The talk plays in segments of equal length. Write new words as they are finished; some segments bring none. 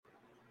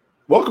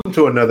Welcome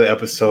to another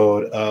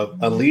episode of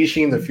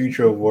Unleashing the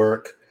Future of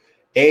Work,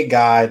 a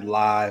Guide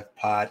Live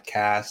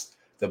podcast,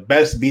 the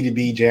best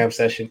B2B jam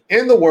session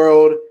in the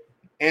world,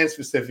 and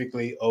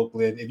specifically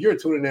Oakland. If you're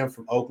tuning in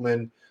from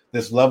Oakland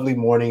this lovely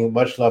morning,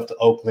 much love to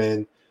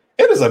Oakland.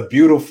 It is a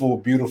beautiful,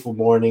 beautiful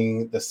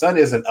morning. The sun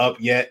isn't up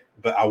yet,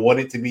 but I want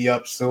it to be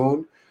up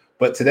soon.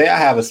 But today I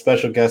have a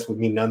special guest with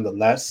me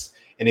nonetheless.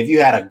 And if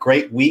you had a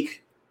great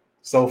week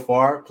so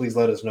far, please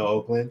let us know,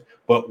 Oakland.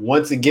 But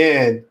once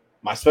again,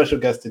 my special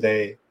guest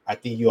today, I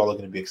think you all are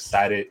going to be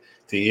excited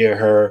to hear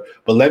her.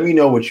 But let me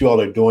know what you all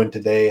are doing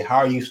today. How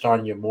are you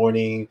starting your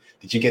morning?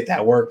 Did you get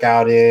that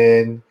workout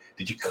in?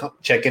 Did you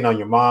check in on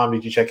your mom?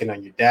 Did you check in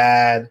on your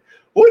dad?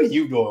 What are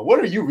you doing?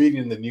 What are you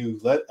reading in the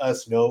news? Let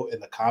us know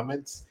in the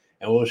comments,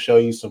 and we'll show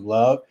you some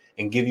love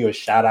and give you a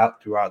shout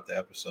out throughout the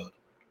episode.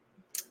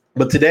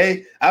 But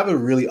today, I have a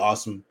really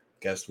awesome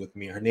guest with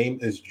me. Her name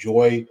is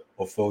Joy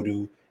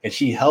Ofodu, and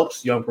she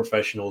helps young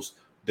professionals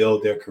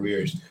build their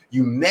careers.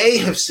 You may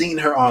have seen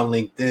her on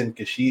LinkedIn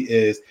because she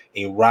is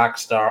a rock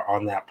star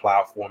on that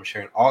platform,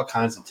 sharing all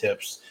kinds of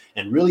tips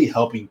and really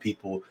helping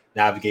people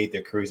navigate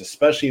their careers,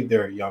 especially if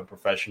they're a young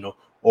professional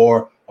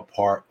or a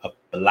part of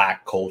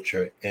Black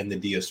culture and the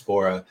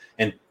diaspora.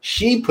 And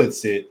she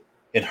puts it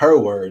in her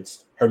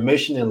words, her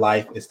mission in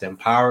life is to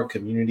empower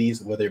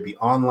communities, whether it be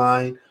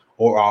online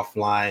or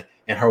offline.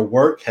 And her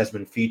work has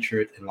been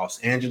featured in Los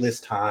Angeles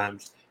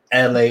Times,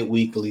 LA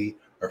Weekly,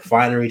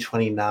 Refinery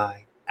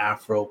 29,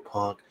 Afro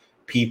Punk,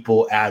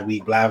 People,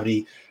 Adweek,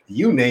 Blavity,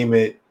 you name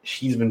it,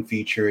 she's been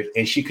featured,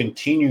 and she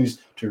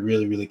continues to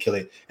really, really kill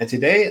it. And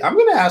today, I'm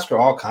going to ask her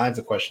all kinds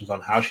of questions on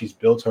how she's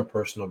built her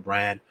personal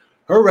brand,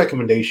 her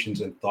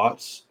recommendations and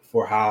thoughts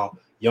for how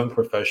young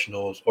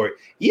professionals, or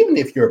even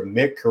if you're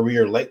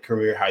mid-career, late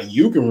career, how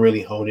you can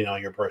really hone in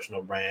on your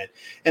personal brand,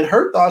 and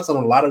her thoughts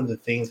on a lot of the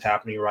things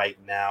happening right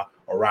now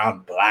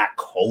around Black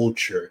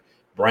culture,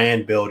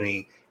 brand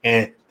building,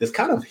 and this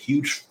kind of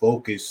huge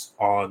focus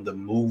on the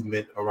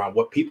movement around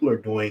what people are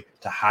doing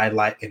to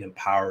highlight and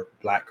empower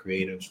Black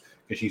creatives,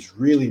 because she's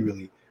really,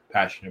 really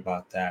passionate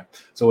about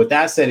that. So with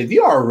that said, if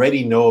you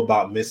already know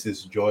about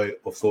Mrs. Joy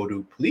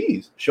Ofodu,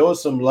 please show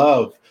us some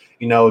love.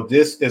 You know,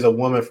 this is a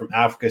woman from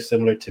Africa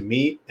similar to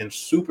me, and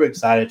super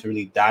excited to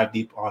really dive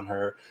deep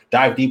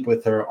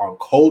with her on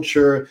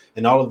culture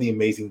and all of the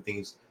amazing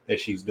things that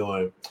she's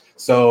doing.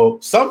 So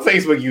some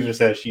Facebook user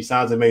says she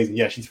sounds amazing.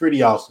 Yeah, she's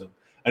pretty awesome.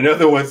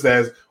 Another one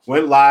says,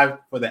 went live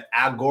for the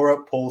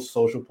Agora Pulse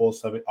Social Pulse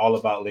Summit, all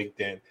about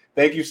LinkedIn.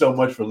 Thank you so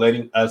much for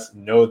letting us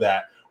know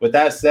that. With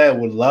that said,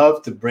 would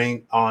love to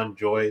bring on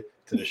Joy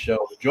to the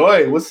show.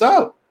 Joy, what's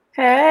up?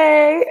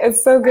 Hey,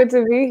 it's so good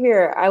to be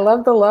here. I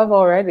love the love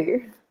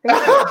already.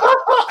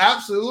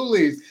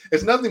 Absolutely.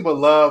 It's nothing but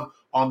love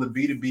on the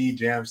B2B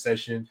jam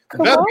session. The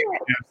best B2B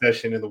jam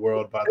session in the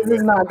world, by the way. This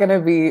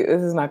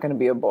is not gonna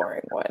be a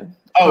boring one.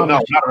 Oh,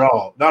 no, not at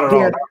all. Not at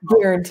all.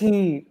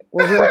 Guaranteed.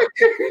 We're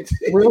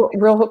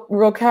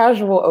real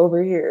casual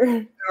over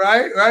here.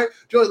 Right.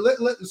 Joy,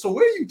 so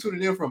where are you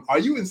tuning in from? Are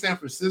you in San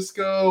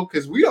Francisco?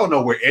 Because we don't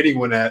know where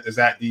anyone is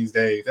at these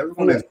days.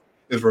 Everyone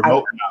is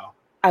remote now.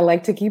 I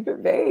like to keep it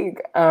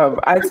vague.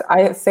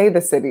 I say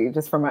the city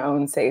just for my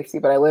own safety,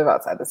 but I live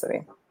outside the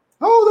city.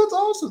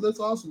 Oh, that's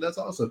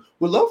awesome.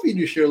 We'd love for you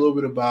to share a little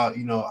bit about,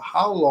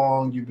 how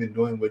long you've been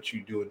doing what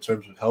you do in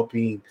terms of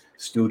helping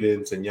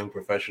students and young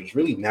professionals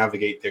really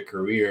navigate their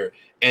career,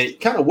 and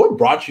kind of what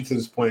brought you to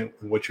this point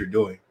in what you're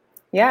doing.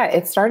 Yeah,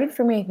 it started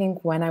for me, I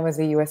think, when I was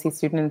a USC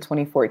student in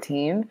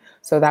 2014.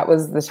 So that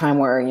was the time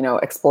where,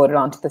 exploded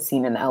onto the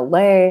scene in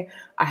LA.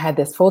 I had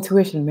this full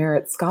tuition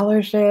merit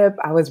scholarship.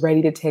 I was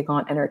ready to take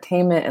on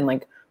entertainment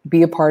and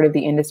be a part of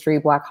the industry,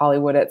 Black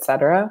Hollywood, et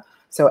cetera.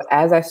 So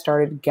as I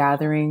started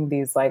gathering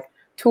these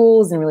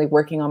tools and really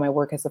working on my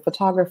work as a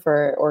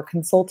photographer or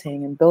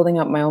consulting and building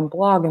up my own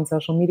blog and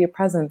social media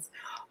presence,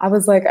 I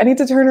was like, I need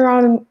to turn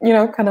around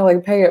and, kind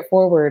of pay it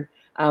forward.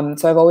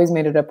 So I've always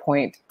made it a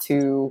point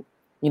to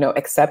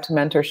accept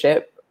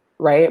mentorship,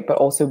 right? But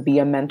also be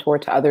a mentor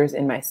to others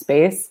in my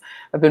space.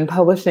 I've been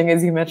publishing,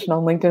 as you mentioned,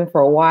 on LinkedIn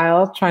for a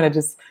while, trying to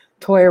just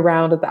toy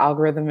around with the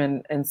algorithm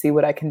and see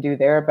what I can do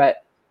there.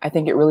 But I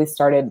think it really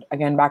started,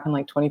 again, back in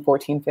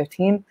 2014,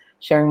 15,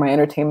 sharing my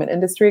entertainment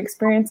industry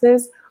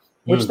experiences,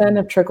 which then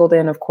have trickled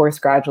in, of course,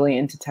 gradually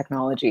into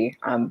technology,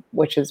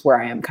 which is where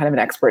I am kind of an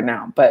expert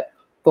now. But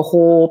the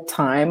whole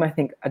time, I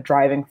think a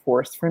driving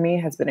force for me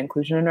has been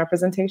inclusion and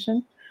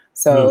representation.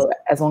 So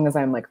as long as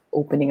I'm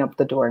opening up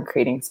the door and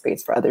creating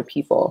space for other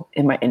people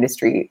in my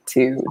industry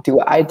to do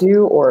what I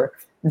do or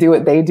do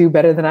what they do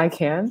better than I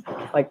can,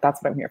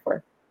 that's what I'm here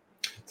for.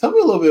 Tell me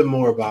a little bit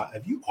more about,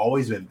 have you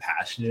always been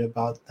passionate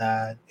about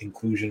that,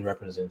 inclusion,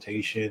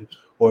 representation,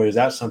 or is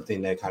that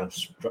something that kind of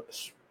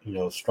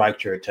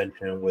striked your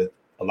attention with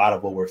a lot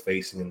of what we're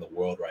facing in the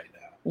world right now?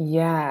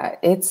 Yeah,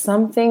 it's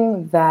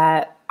something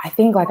that I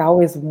think I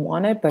always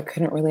wanted, but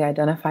couldn't really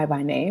identify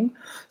by name.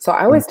 So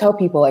I always tell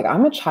people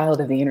I'm a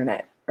child of the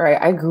internet, right?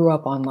 I grew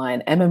up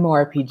online,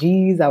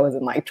 MMORPGs. I was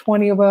in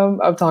 20 of them.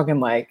 I'm talking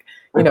Neopets,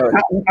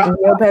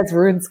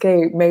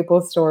 RuneScape,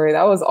 MapleStory.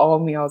 That was all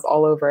me. I was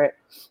all over it.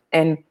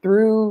 And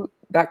through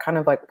that kind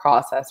of like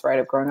process, right,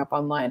 of growing up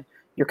online,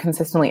 you're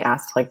consistently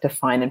asked to like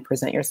define and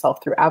present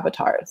yourself through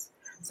avatars.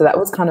 So that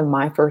was kind of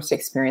my first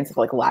experience of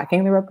like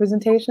lacking the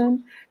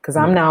representation, because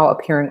I'm now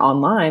appearing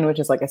online, which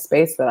is like a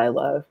space that I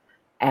love,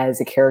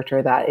 as a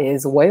character that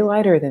is way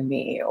lighter than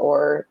me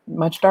or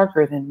much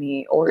darker than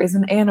me or is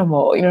an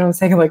animal. You know what I'm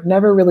saying? Like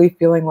never really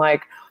feeling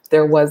like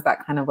there was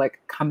that kind of like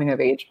coming of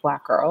age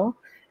Black girl.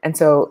 And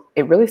so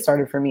it really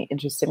started for me,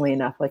 interestingly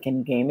enough, like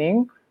in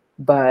gaming.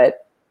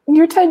 But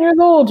you're 10 years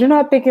old. You're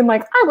not thinking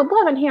like, I would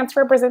love enhanced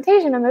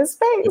representation in this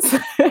space.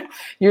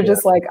 You're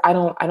just like, I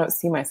don't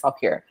see myself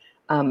here.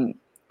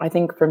 I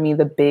think for me,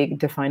 the big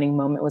defining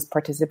moment was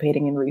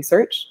participating in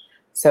research.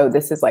 So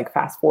this is like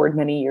fast forward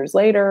many years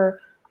later.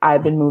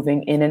 I've been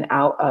moving in and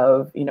out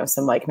of, you know,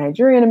 some like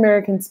Nigerian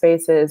American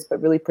spaces, but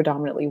really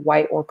predominantly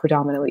white or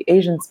predominantly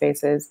Asian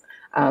spaces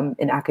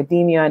in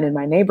academia and in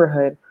my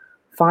neighborhood.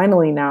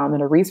 Finally, now I'm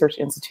in a research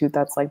institute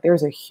that's like,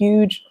 there's a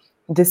huge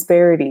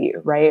disparity,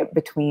 right,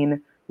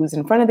 between who's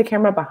in front of the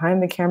camera,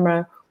 behind the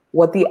camera,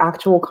 what the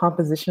actual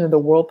composition of the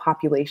world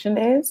population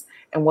is,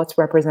 and what's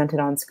represented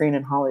on screen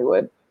in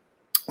Hollywood.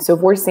 So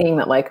if we're seeing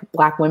that like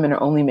Black women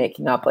are only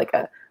making up like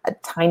a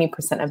tiny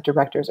percent of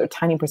directors or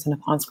tiny percent of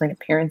on-screen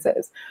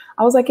appearances,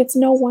 I was like, it's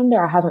no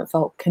wonder I haven't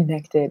felt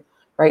connected,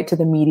 right, to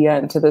the media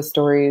and to the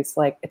stories.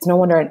 Like, it's no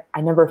wonder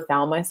I never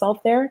found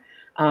myself there.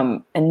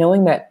 And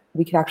knowing that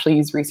we could actually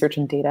use research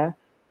and data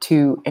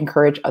to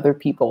encourage other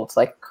people to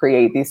like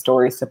create these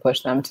stories, to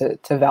push them to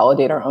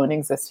validate our own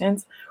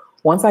existence.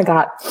 Once I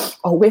got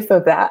a whiff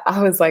of that,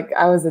 I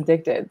was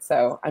addicted.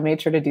 So I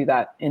made sure to do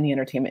that in the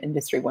entertainment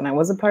industry when I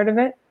was a part of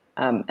it.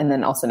 And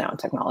then also now in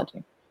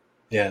technology.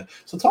 Yeah.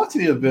 So talk to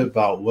me a bit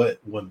about what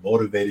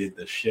motivated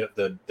the shift,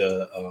 the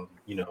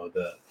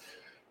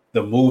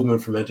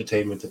movement from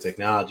entertainment to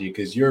technology,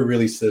 because you're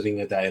really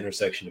sitting at that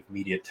intersection of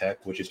media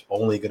tech, which is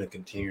only going to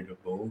continue to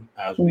boom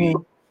as we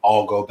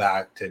all go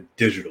back to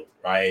digital,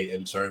 right?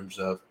 In terms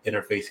of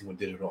interfacing with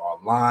digital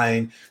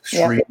online,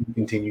 streaming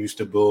continues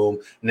to boom.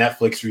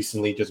 Netflix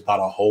recently just bought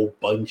a whole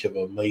bunch of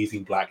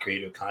amazing Black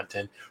creative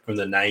content from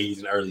the 90s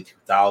and early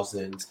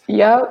 2000s.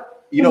 Yep.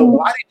 You know,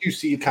 why did you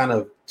see kind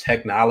of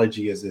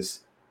technology as this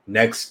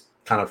next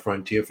kind of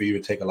frontier for you to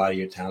take a lot of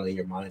your talent and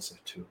your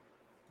mindset to?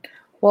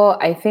 Well,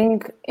 I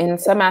think in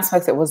some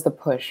aspects it was the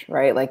push,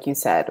 right? Like you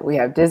said, we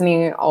have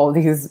Disney, all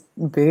these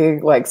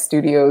big like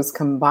studios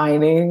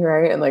combining,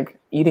 right? And like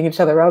eating each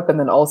other up, and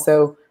then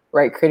also,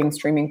 right, creating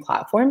streaming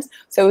platforms.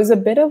 So it was a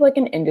bit of like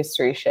an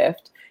industry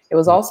shift. It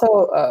was also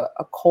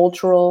a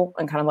cultural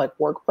and kind of like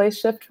workplace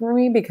shift for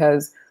me,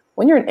 because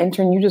when you're an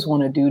intern, you just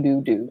want to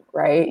do,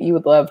 right? You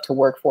would love to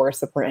work for or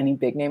support any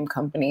big name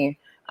company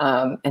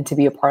and to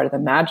be a part of the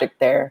magic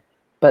there.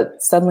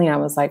 But suddenly I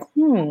was like,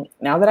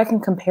 now that I can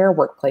compare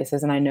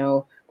workplaces and I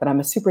know that I'm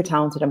a super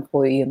talented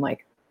employee and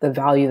like the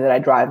value that I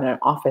drive in an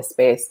office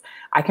space,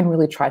 I can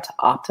really try to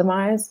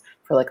optimize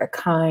for like a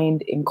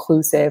kind,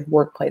 inclusive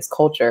workplace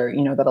culture,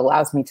 you know, that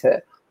allows me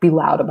to be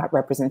loud about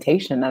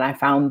representation. And I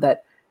found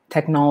that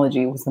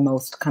technology was the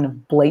most kind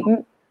of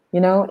blatant, you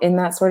know, in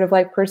that sort of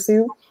like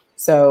pursuit.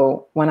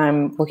 So when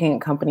I'm looking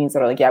at companies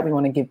that are like, yeah, we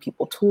want to give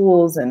people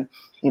tools and,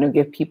 you know,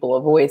 give people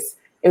a voice,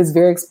 it was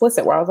very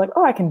explicit where I was like,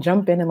 oh, I can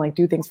jump in and like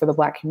do things for the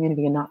Black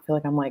community and not feel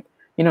like I'm like,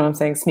 you know what I'm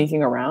saying,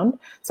 sneaking around.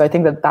 So I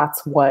think that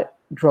that's what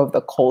drove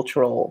the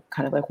cultural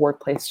kind of like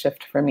workplace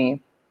shift for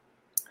me.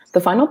 The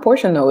final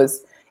portion though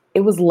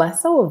it was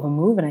less so of a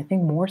move and I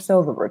think more so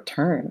of a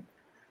return.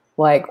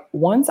 Like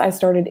once I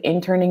started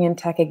interning in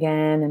tech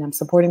again and I'm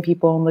supporting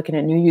people and looking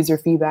at new user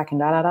feedback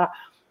and I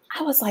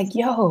was like,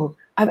 yo,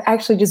 I've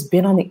actually just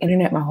been on the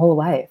internet my whole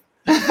life.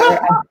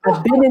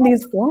 I've been in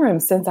these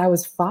forums since I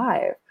was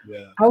 5.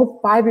 Yeah. I was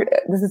 5 years,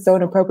 this is so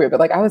inappropriate, but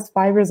like I was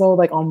 5 years old,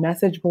 like on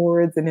message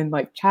boards and in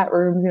like chat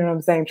rooms, you know what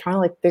I'm saying? Trying to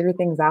like figure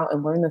things out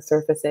and learn the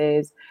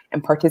surfaces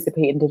and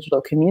participate in digital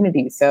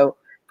communities. So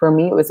for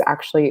me, it was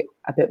actually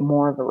a bit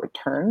more of a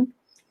return.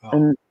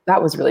 And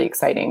that was really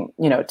exciting,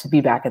 you know, to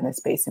be back in this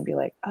space and be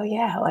like, oh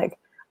yeah, like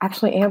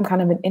actually am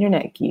kind of an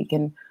internet geek.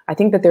 And I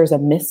think that there's a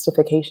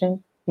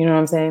mystification, you know what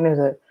I'm saying?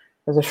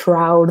 There's a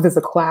shroud, there's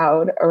a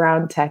cloud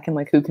around tech and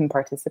like who can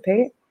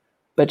participate.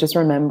 But just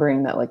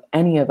remembering that like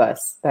any of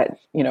us that,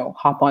 you know,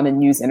 hop on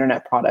and use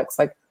internet products,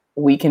 like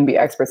we can be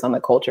experts on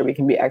the culture, we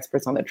can be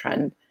experts on the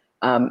trend.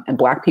 And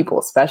Black people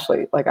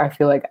especially, like I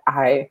feel like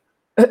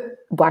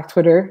Black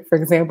Twitter, for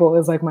example,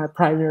 is like my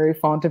primary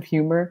font of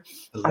humor.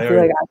 Hilarious. I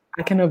feel like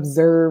I can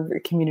observe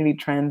community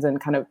trends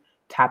and kind of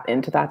tap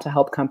into that to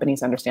help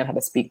companies understand how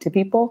to speak to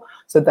people.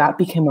 So that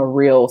became a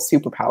real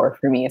superpower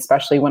for me,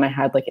 especially when I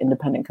had like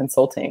independent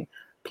consulting.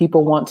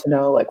 People want to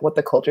know like what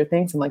the culture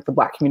thinks and like the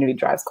Black community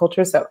drives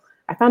culture. So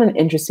I found an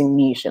interesting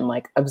niche in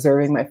like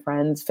observing my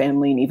friends,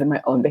 family, and even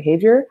my own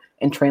behavior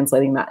and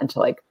translating that into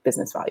like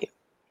business value.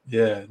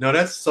 Yeah, no,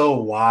 that's so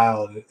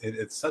wild.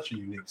 It's such a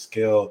unique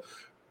skill.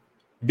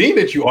 Being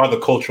that you are the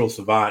cultural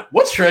savant,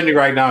 what's trending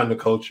right now in the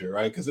culture,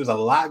 right? Because there's a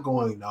lot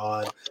going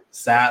on.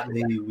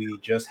 Sadly, we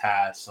just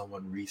had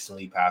someone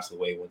recently pass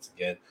away once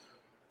again.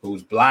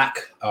 who's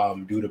Black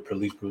due to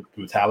police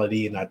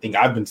brutality. And I think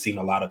I've been seeing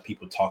a lot of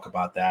people talk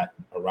about that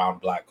around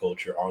Black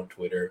culture on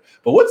Twitter.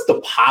 But what's the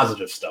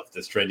positive stuff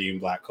that's trending in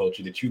Black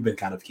culture that you've been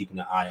kind of keeping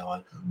an eye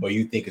on, or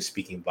you think is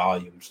speaking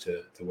volumes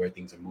to where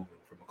things are moving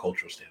from a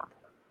cultural standpoint?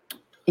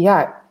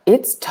 Yeah,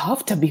 it's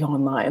tough to be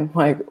online.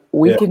 Like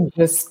we can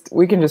just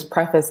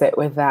preface it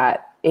with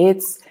that.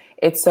 It's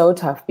so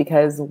tough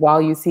because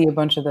while you see a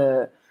bunch of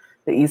the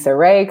Issa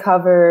Rae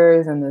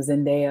covers and the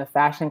Zendaya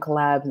fashion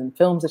collabs and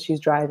films that she's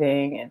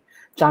driving, and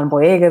John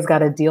Boyega's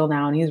got a deal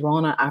now and he's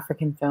rolling out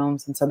African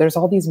films. And so there's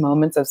all these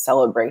moments of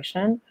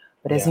celebration.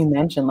 But as you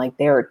mentioned, like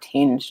they are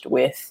tinged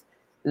with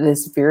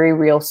this very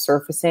real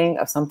surfacing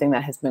of something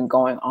that has been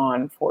going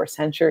on for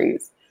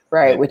centuries,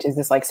 right? Which is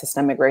this like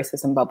systemic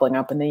racism bubbling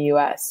up in the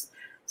US.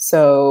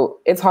 So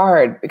it's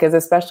hard because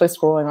especially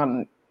scrolling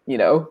on,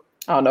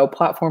 I don't know,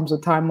 platforms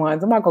with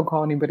timelines. I'm not going to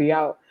call anybody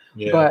out.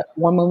 Yeah. But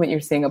one moment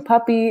you're seeing a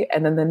puppy,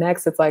 and then the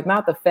next it's like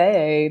not the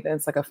fae, then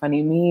it's like a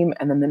funny meme,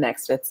 and then the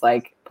next it's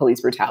like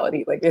police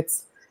brutality. Like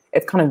it's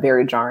kind of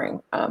very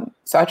jarring.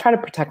 So I try to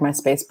protect my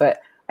space,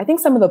 but I think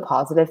some of the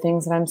positive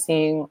things that I'm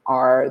seeing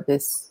are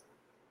this.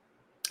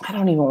 I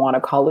don't even want to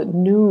call it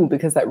new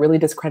because that really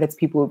discredits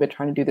people who've been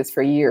trying to do this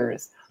for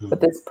years. Mm-hmm. But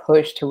this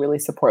push to really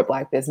support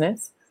Black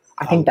business,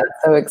 I think that's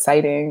so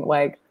exciting.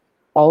 Like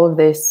all of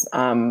this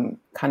kind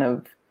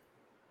of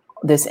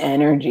this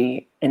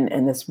energy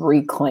and this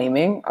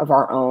reclaiming of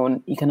our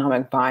own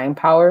economic buying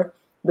power.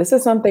 This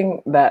is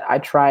something that I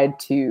tried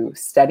to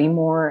study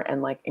more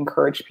and like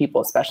encourage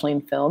people, especially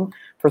in film.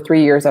 For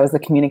 3 years, I was the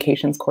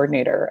communications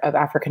coordinator of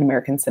African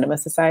American Cinema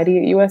Society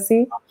at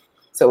USC.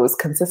 So it was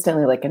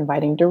consistently like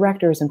inviting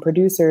directors and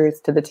producers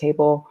to the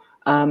table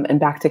and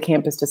back to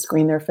campus to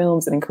screen their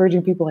films and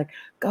encouraging people like,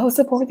 go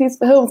support these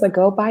films, like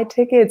go buy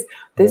tickets.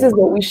 This is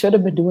what we should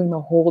have been doing the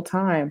whole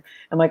time.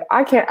 And like,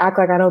 I can't act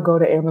like I don't go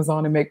to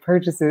Amazon and make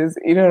purchases,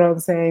 you know what I'm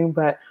saying?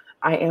 But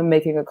I am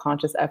making a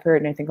conscious effort,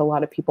 and I think a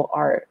lot of people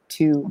are,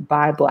 to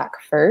buy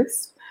Black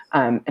first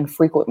and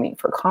frequently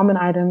for common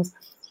items,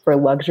 for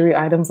luxury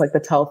items like the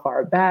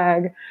Telfar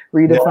bag,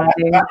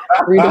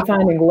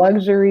 redefining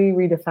luxury,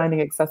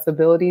 redefining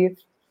accessibility.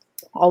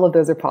 All of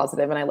those are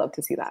positive, and I love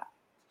to see that.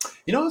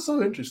 You know, it's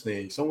so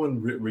interesting.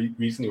 Someone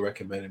recently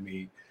recommended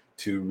me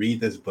to read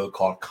this book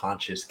called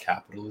Conscious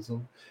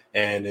Capitalism.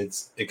 And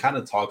it kind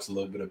of talks a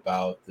little bit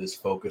about this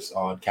focus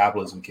on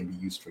capitalism can be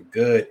used for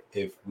good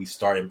if we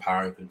start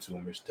empowering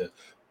consumers to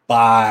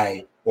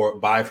buy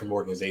from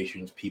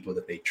organizations, people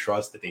that they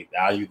trust, that they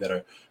value, that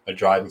are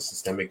driving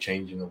systemic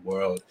change in the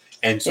world.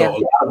 And so a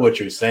lot of what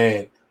you're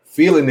saying,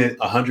 feeling it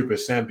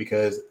 100%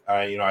 because,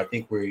 I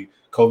think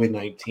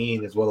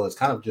COVID-19, as well as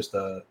kind of just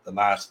the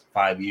last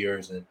 5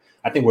 years, and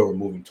I think where we're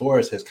moving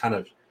towards has kind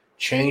of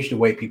changed the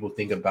way people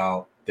think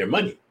about their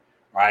money,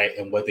 right?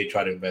 And what they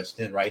try to invest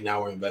in. Right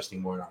now, we're investing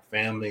more in our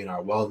family and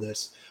our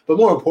wellness, but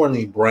more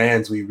importantly,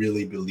 brands we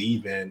really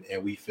believe in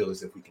and we feel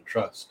as if we can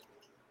trust.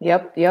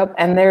 Yep.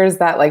 And there's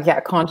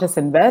that conscious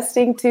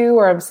investing too,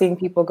 where I'm seeing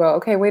people go,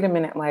 okay, wait a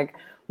minute, like,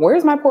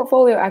 where's my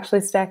portfolio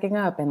actually stacking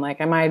up? And like,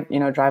 am I,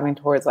 driving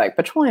towards like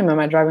petroleum? Am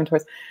I driving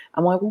towards,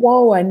 I'm like,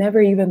 whoa, I never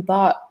even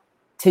thought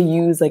to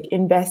use like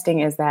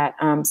investing as that.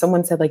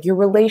 Someone said like your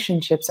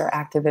relationships are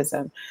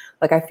activism.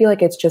 Like, I feel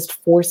like it's just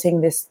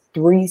forcing this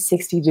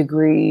 360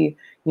 degree,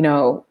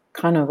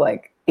 kind of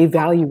like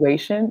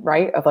evaluation,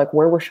 right? Of like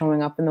where we're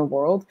showing up in the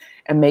world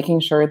and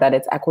making sure that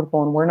it's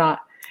equitable. And we're not,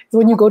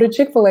 when you go to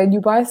Chick-fil-A and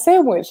you buy a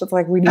sandwich, it's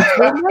like, we need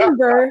to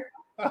remember,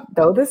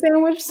 though the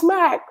sandwich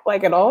smack,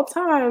 like at all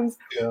times,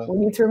 we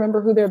need to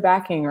remember who they're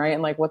backing, right?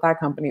 And like what that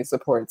company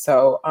supports.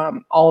 So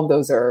all of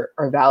those are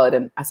valid.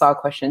 And I saw a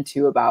question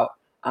too about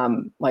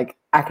like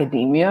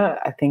academia.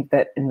 I think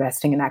that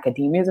investing in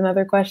academia is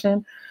another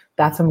question.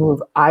 That's a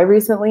move I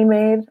recently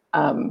made.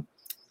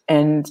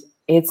 And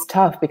it's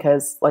tough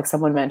because like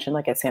someone mentioned,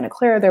 like at Santa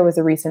Clara, there was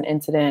a recent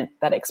incident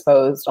that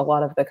exposed a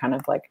lot of the kind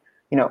of like,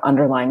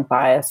 underlying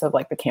bias of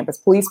like the campus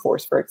police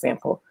force, for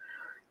example.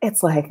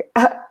 It's like,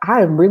 I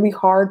am really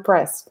hard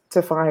pressed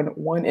to find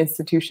one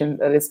institution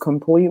that is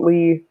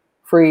completely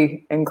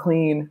free and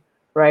clean,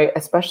 right?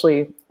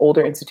 Especially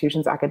older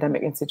institutions,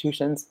 academic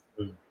institutions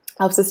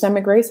of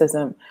systemic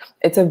racism.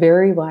 It's a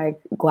very like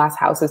glass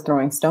houses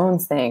throwing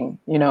stones thing.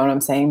 You know what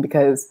I'm saying?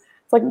 Because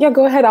it's like, yeah,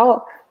 go ahead.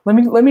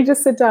 Let me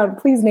just sit down.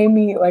 Please name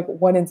me like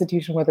one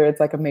institution, whether it's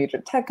like a major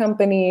tech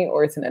company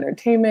or it's an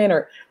entertainment,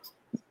 or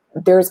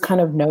there's kind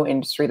of no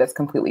industry that's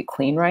completely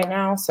clean right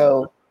now.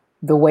 So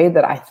the way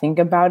that I think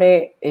about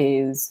it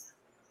is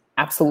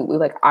absolutely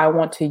like I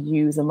want to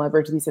use and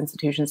leverage these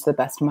institutions to the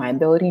best of my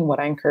ability. And what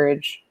I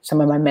encourage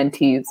some of my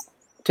mentees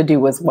to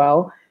do as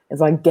well is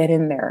like get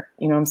in there.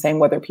 You know what I'm saying?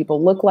 Whether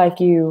people look like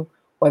you,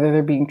 whether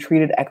they're being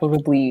treated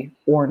equitably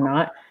or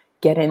not,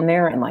 get in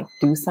there and like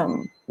do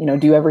some,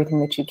 do everything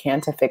that you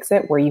can to fix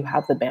it where you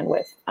have the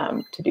bandwidth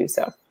to do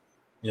so.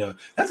 Yeah,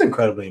 that's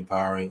incredibly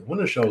empowering. I want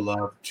to show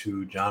love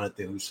to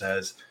Jonathan, who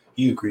says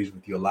he agrees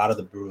with you. A lot of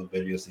the brutal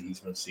videos that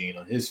he's been seeing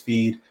on his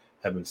feed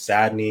have been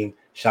saddening.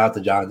 Shout out to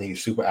Jonathan.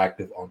 He's super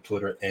active on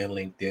Twitter and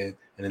LinkedIn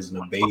and is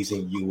an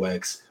amazing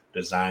UX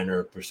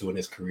designer pursuing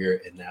his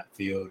career in that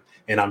field.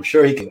 And I'm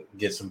sure he can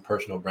get some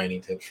personal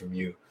branding tips from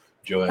you,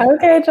 Joy.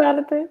 Okay,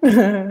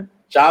 Jonathan.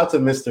 Shout out to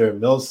Mr.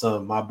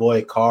 Milsom, my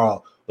boy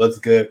Carl. What's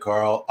good,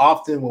 Carl?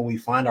 Often when we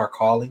find our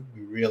calling,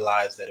 we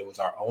realize that it was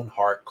our own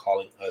heart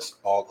calling us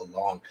all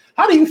along.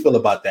 How do you feel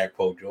about that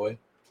quote, Joy?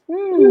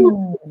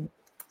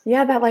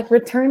 Yeah, that like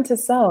return to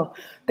self.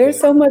 There's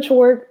so much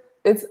work.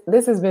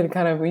 This has been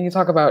kind of, when you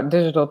talk about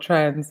digital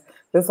trends,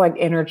 this like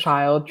inner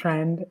child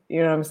trend,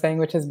 you know what I'm saying,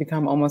 which has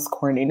become almost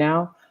corny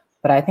now.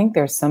 But I think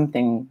there's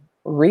something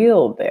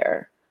real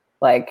there.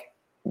 Like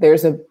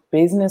there's a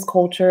business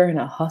culture and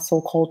a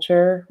hustle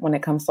culture when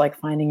it comes to like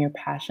finding your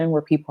passion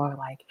where people are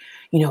like,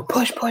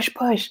 push, push,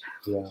 push.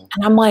 Yeah.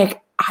 And I'm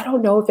like, I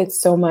don't know if it's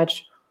so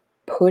much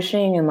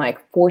pushing and like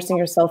forcing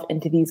yourself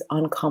into these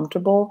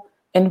uncomfortable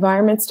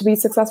environments to be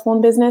successful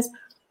in business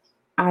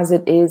as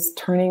it is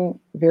turning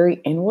very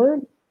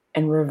inward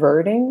and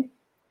reverting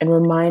and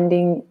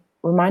reminding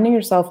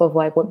yourself of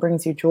like what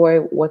brings you joy,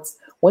 what's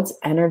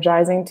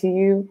energizing to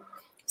you.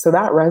 So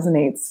that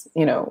resonates,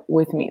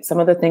 with me. Some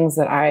of the things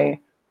that I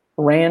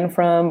ran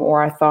from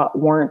or I thought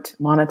weren't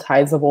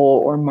monetizable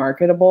or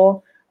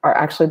marketable are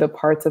actually the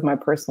parts of my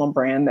personal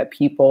brand that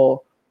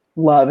people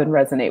love and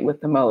resonate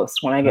with the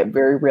most. When I get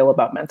very real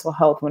about mental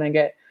health, when I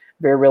get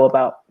very real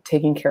about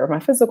taking care of my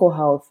physical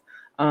health,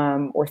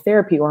 or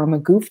therapy, or I'm a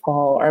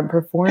goofball, or I'm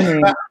performing,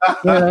 you know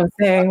what I'm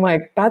saying?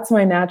 Like that's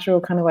my natural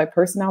kind of like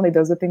personality.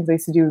 Those are things I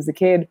used to do as a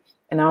kid,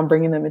 and now I'm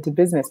bringing them into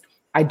business.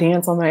 I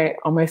dance on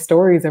my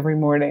stories every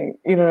morning,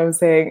 you know what I'm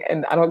saying?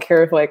 And I don't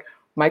care if like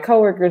my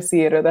coworkers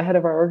see it or the head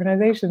of our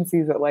organization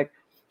sees it. Like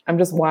I'm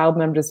just wild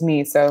and I'm just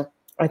me. So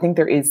I think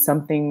there is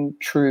something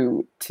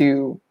true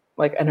to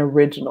like an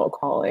original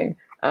calling,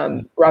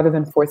 rather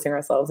than forcing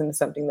ourselves into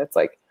something that's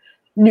like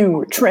new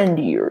or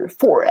trendy or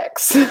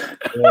Forex.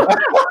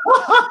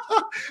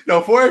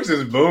 No, Forex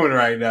is booming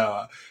right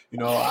now.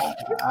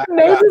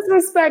 No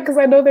disrespect, because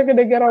I know they're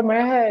gonna get on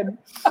my head.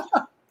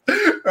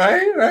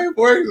 Right.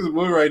 Forex is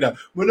booming right now.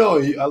 But no,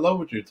 I love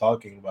what you're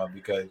talking about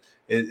because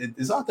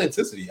it's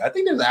authenticity. I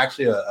think there's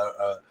actually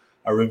a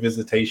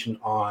revisitation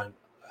on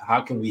how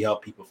can we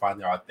help people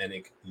find their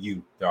authentic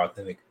you, their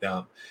authentic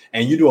them.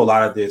 And you do a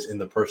lot of this in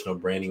the personal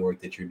branding work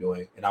that you're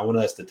doing. And I want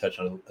us to touch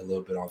on a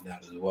little bit on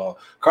that as well.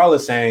 Carl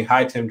is saying,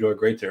 hi, Tim Joy.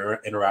 Great to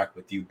interact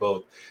with you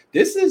both.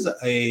 This is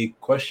a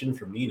question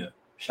from Nina.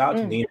 Shout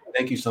out to Nina.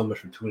 Thank you so much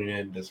for tuning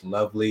in this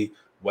lovely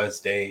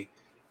Wednesday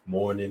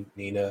morning,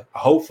 Nina.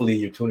 Hopefully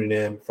you're tuning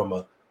in from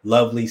a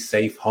lovely,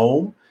 safe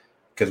home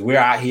because we're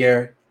out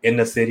here in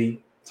the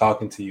city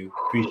talking to you.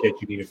 Appreciate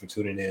you, Nina, for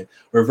tuning in.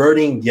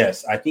 Reverting,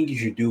 yes, I think you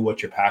should do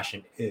what your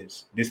passion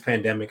is. This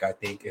pandemic, I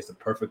think, is the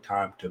perfect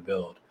time to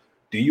build.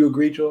 Do you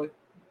agree, Joy?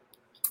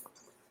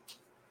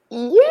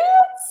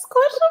 Yes,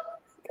 question.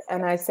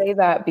 And I say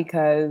that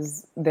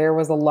because there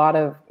was a lot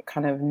of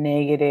kind of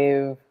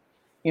negative,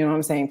 you know what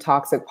I'm saying,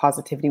 toxic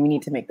positivity. We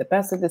need to make the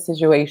best of the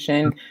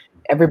situation.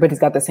 Everybody's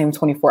got the same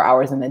 24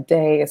 hours in a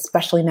day,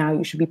 especially now.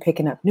 You should be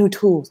picking up new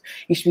tools.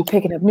 You should be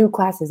picking up new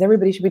classes.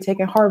 Everybody should be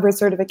taking Harvard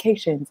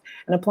certifications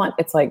and applying.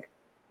 It's like,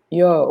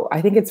 yo,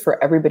 I think it's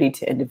for everybody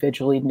to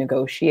individually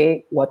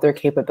negotiate what their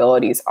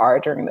capabilities are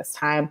during this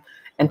time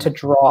and to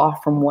draw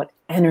from what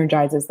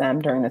energizes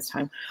them during this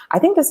time. I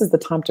think this is the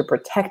time to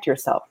protect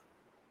yourself.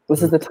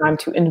 This is the time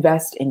to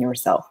invest in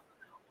yourself,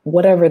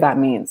 whatever that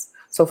means.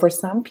 So for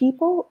some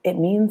people, it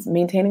means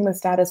maintaining the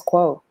status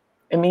quo.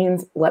 It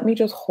means, let me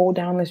just hold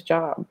down this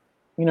job.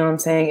 You know what I'm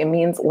saying? It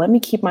means, let me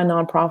keep my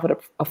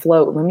nonprofit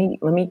afloat.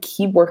 Let me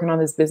keep working on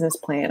this business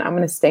plan. I'm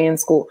going to stay in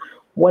school.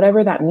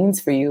 Whatever that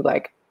means for you,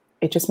 like,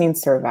 it just means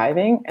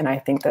surviving. And I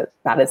think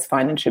that is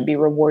fine and should be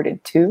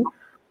rewarded too.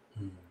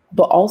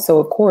 But also,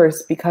 of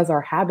course, because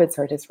our habits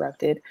are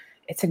disrupted,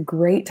 it's a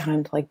great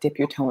time to like dip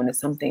your toe into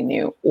something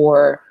new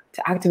or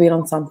to activate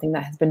on something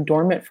that has been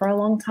dormant for a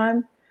long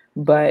time,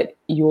 but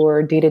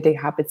your day-to-day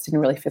habits didn't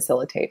really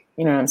facilitate,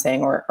 you know what I'm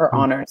saying, or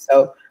honor.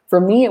 So for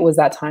me, it was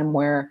that time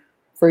where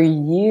for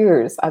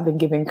years I've been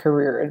giving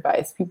career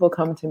advice. People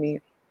come to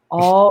me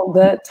all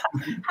the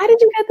time. How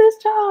did you get this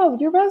job?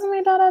 Your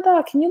resume, da, da,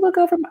 da. Can you look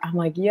over? I'm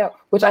like, yeah,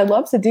 which I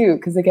love to do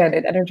because again,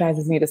 it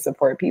energizes me to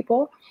support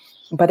people.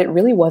 But it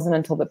really wasn't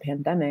until the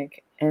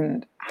pandemic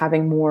and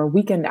having more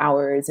weekend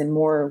hours and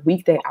more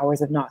weekday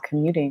hours of not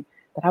commuting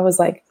that I was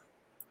like,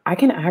 I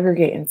can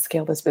aggregate and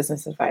scale this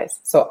business advice.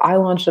 So I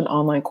launched an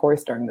online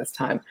course during this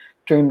time,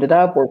 dreamed it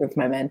up, worked with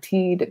my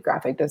mentee, did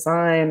graphic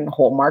design,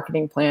 whole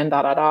marketing plan,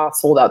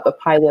 sold out the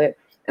pilot,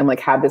 and like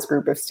had this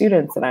group of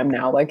students that I'm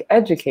now like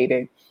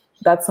educating.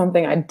 That's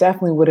something I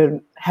definitely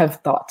wouldn't have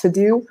thought to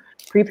do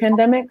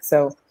pre-pandemic.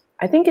 So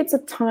I think it's a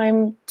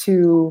time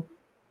to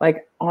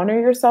like honor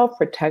yourself,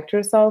 protect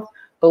yourself,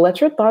 but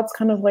let your thoughts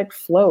kind of like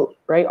float,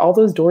 right? All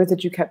those doors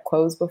that you kept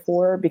closed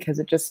before because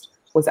it just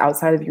was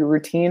outside of your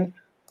routine,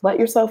 let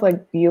yourself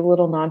like be a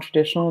little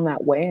non-traditional in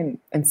that way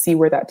and see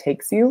where that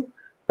takes you.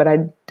 But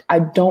I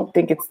don't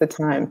think it's the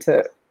time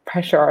to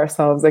pressure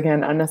ourselves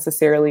again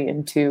unnecessarily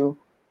into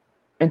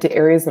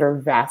areas that are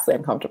vastly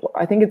uncomfortable.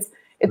 I think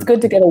it's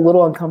good to get a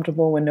little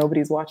uncomfortable when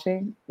nobody's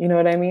watching. You know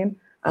what I mean?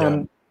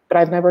 Yeah. but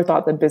I've never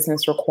thought that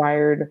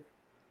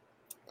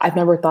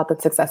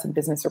success in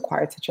business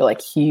required such a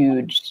like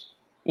huge,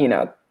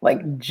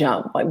 like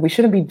jump. Like we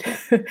shouldn't be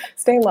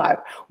stay alive.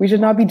 We should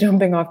not be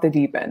jumping off the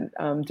deep end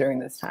during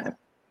this time.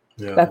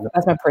 Yeah,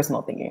 That's my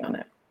personal thinking on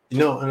it.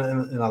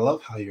 And I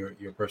love how your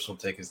personal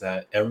take is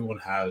that everyone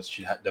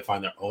should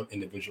define their own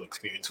individual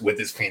experience with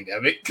this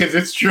pandemic, because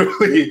it's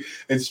truly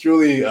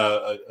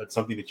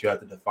something that you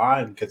have to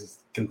define, because it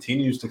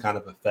continues to kind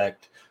of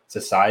affect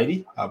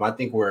society. I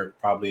think we're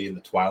probably in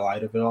the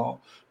twilight of it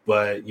all,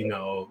 but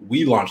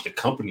we launched a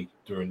company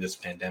during this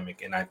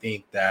pandemic, and I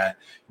think that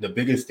the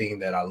biggest thing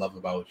that I love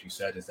about what you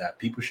said is that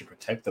people should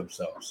protect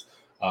themselves,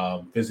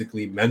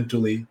 physically,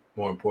 mentally,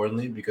 more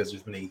importantly, because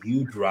there's been a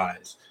huge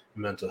rise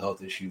mental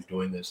health issues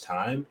during this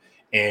time,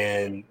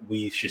 and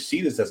we should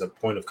see this as a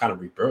point of kind of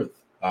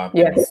rebirth.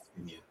 Yes.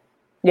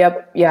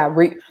 Yep. Yeah.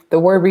 The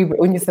word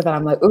when you said that,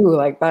 I'm like, ooh,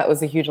 like that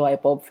was a huge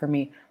light bulb for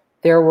me.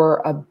 There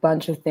were a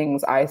bunch of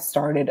things I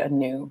started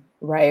anew,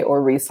 right?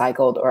 Or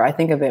recycled, or I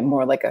think of it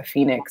more like a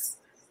phoenix.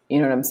 You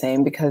know what I'm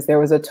saying? Because there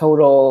was you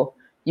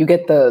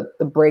get the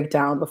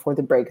breakdown before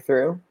the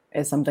breakthrough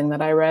is something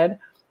that I read.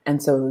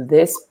 And so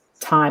this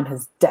time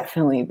has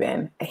definitely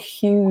been a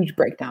huge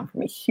breakdown for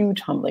me,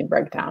 huge humbling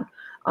breakdown.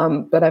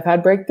 But I've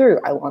had breakthrough.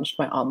 I launched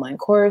my online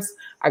course.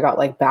 I got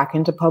like back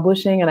into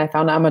publishing, and I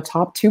found out I'm a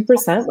top 2%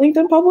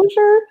 LinkedIn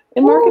publisher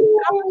in marketing.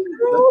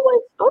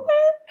 Like,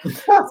 okay.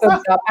 So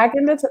got back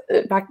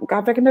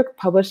into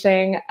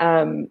publishing.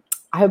 I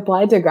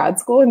applied to grad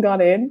school and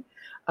got in.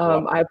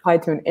 Wow. I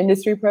applied to an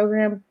industry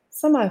program,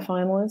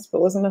 semi-finalist,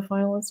 but wasn't a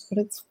finalist, but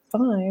it's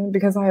fine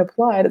because I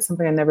applied. It's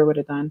something I never would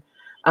have done.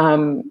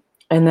 And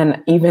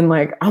then even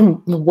like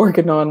I'm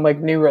working on like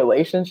new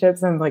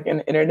relationships and like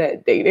in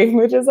internet dating,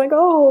 which is like,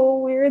 oh,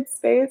 weird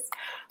space.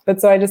 But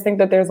so I just think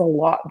that there's a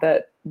lot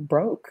that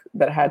broke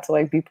that had to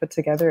like be put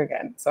together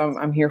again. So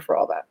I'm here for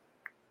all that.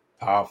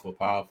 Powerful.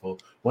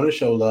 Want to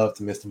show love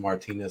to Mr.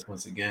 Martinez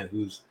once again,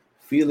 who's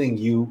feeling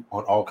you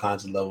on all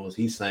kinds of levels.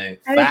 He's saying,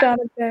 hey,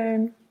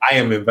 Jonathan, I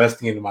am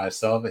investing in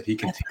myself, and he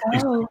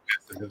continues to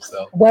invest in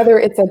himself. Whether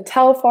it's a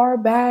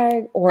Telfar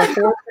bag or a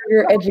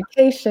 4-figure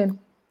education,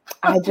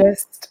 I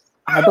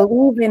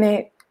believe in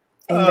it.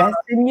 Invest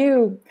in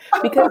you,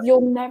 because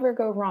you'll never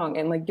go wrong,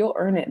 and like you'll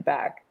earn it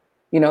back.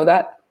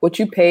 That what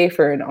you pay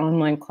for an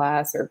online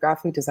class or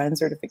graphic design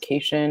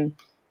certification,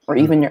 or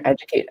even your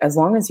educate, as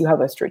long as you have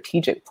a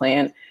strategic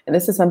plan. And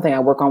this is something I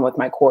work on with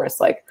my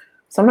course. Like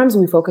sometimes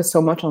we focus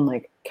so much on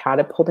like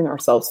catapulting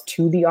ourselves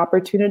to the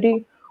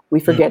opportunity, we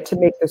forget to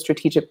make the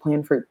strategic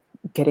plan for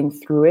getting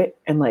through it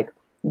and like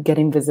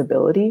getting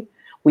visibility.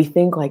 We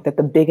think like that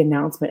the big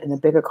announcement and the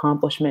big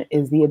accomplishment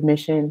is the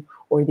admission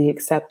or the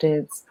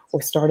acceptance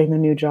or starting a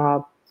new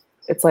job.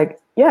 It's like,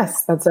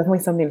 yes, that's definitely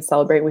something to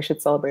celebrate. We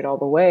should celebrate all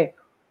the way.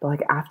 But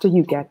like after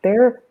you get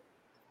there,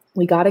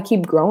 we got to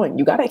keep growing.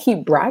 You got to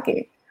keep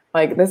bragging.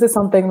 Like this is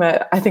something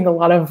that I think a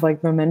lot of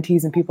like the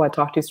mentees and people I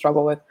talk to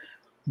struggle with.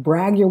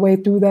 Brag your way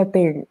through that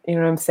thing. You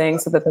know what I'm saying?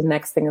 So that the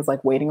next thing is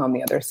like waiting on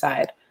the other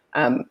side.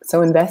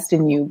 So invest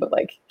in you, but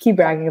like keep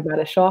bragging about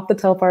it. Show off the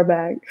Telfar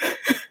bag.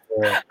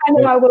 Yeah. I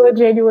know I will in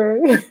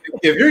January.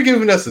 If you're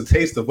giving us a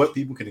taste of what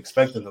people can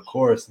expect in the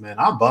course, man,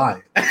 I'm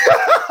buying.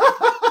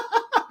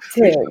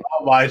 Tim,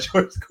 I'll buy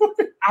George's course.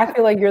 I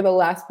feel like you're the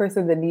last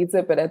person that needs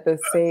it, but at the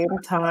same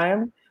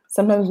time,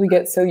 sometimes we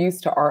get so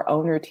used to our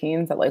own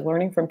routines that like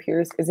learning from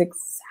peers is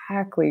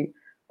exactly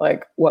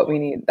like what we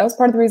need. That was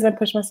part of the reason I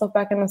pushed myself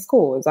back into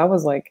school. Is I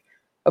was like,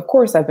 of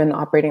course, I've been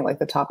operating like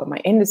the top of my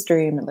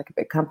industry and like a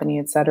big company,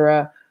 et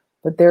cetera.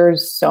 But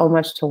there's so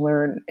much to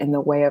learn in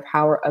the way of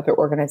how are other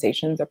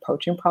organizations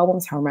approaching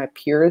problems, how are my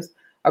peers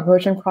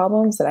approaching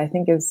problems, that I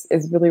think is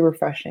really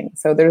refreshing.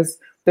 So there's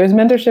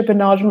mentorship and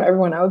knowledge from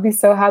everyone. I would be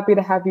so happy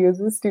to have you as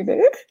a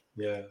student.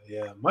 Yeah.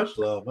 Much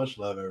love,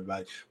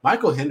 everybody.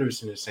 Michael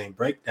Henderson is saying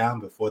break down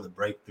before the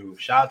breakthrough.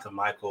 Shout out to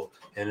Michael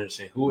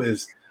Henderson, who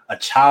is a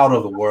child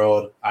of the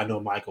world. I know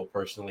Michael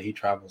personally. He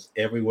travels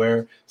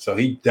everywhere. So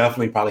he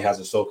definitely probably has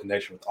a soul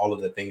connection with all of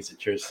the things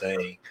that you're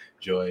saying,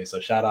 Joy. So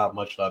shout out,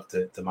 much love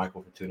to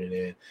Michael for tuning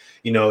in.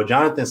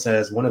 Jonathan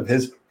says one of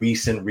his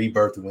recent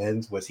rebirth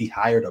wins was he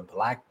hired a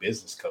Black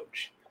business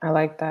coach. I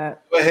like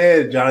that. Go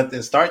ahead,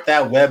 Jonathan. Start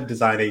that web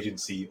design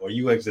agency or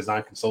UX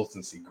design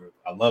consultancy group.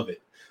 I love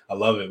it,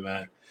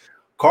 man.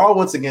 Carl,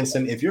 once again,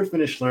 saying, if you're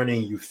finished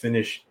learning, you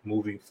finish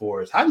moving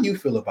forward. How do you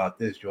feel about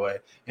this, Joy?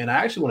 And I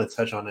actually want to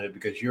touch on it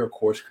because you're a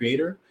course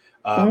creator.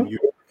 You're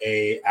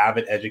a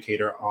avid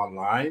educator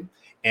online.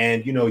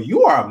 And,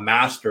 you are a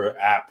master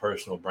at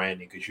personal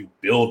branding because you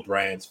build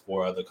brands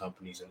for other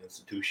companies and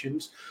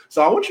institutions.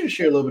 So I want you to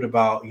share a little bit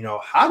about,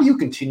 how do you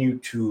continue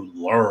to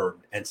learn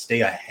and stay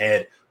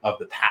ahead of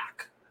the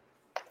pack?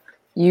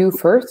 You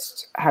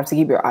first have to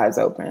keep your eyes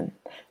open.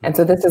 And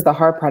so this is the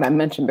hard part I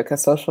mentioned,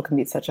 because social can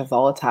be such a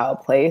volatile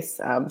place.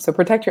 So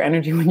protect your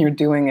energy when you're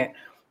doing it.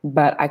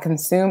 But I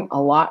consume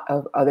a lot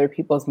of other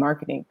people's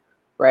marketing,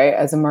 right?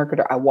 As a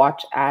marketer, I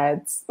watch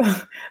ads,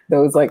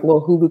 those like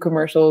little Hulu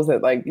commercials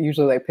that like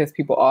usually like piss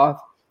people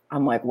off.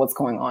 I'm like, what's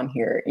going on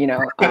here?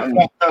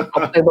 I'll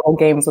play little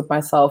games with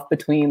myself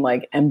between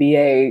like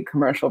MBA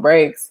commercial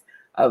breaks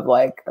of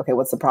like, okay,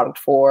 what's the product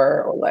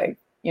for? Or like,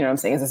 what I'm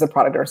saying, is this a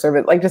product or a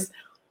service? Like just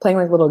playing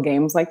like little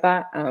games like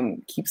that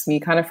keeps me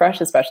kind of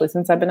fresh, especially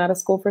since I've been out of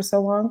school for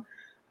so long.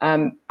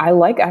 I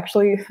like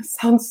actually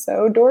sounds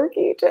so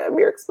dorky, Jim.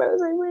 You're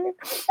exposing me,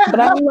 but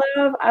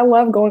I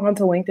love going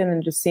onto LinkedIn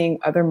and just seeing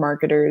other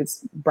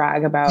marketers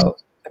brag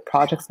about the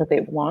projects that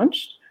they've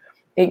launched.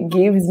 It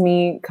gives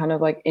me kind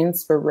of like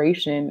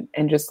inspiration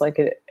and just like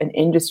an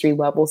industry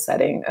level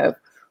setting of,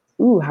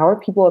 ooh, how are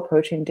people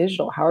approaching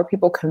digital? How are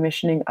people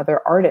commissioning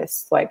other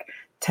artists? Like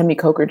Temmie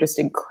Coker just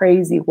did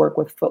crazy work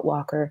with Foot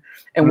Locker,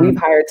 and we've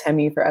hired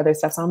Temmie for other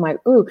stuff. So I'm like,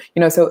 ooh,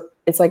 so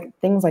it's like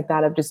things like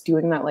that of just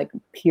doing that like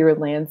peer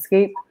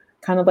landscape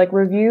kind of like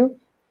review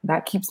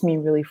that keeps me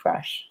really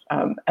fresh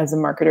as a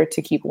marketer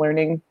to keep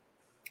learning.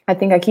 I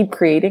think I keep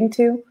creating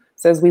too.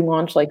 So as we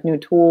launch like new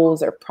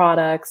tools or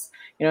products,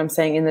 I'm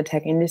saying in the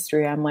tech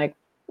industry, I'm like,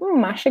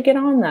 I should get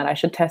on that. I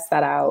should test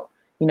that out,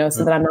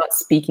 so that I'm not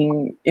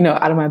speaking,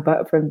 out of my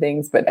butt from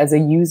things, but as a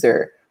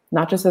user,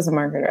 not just as a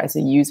marketer, as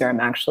a user,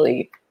 I'm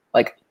actually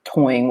like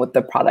toying with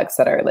the products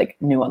that are like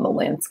new on the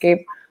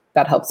landscape.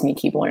 That helps me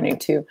keep learning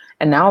too.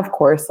 And now, of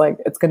course, like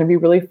it's going to be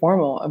really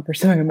formal. I'm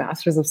pursuing a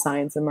master's of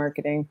science in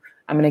marketing.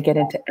 I'm going to get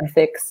into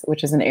ethics,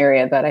 which is an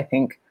area that I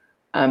think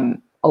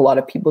a lot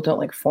of people don't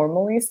like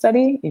formally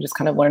study. You just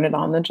kind of learn it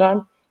on the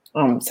job. So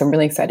I'm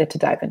really excited to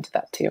dive into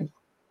that too.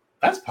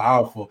 That's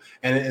powerful.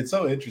 And it's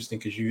so interesting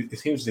because it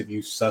seems as if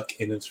you suck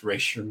in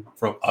inspiration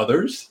from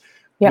others,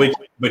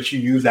 but you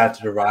use that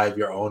to derive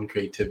your own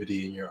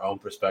creativity and your own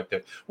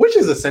perspective, which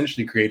is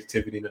essentially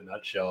creativity in a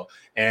nutshell.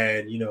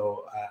 And,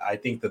 I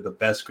think that the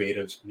best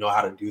creatives know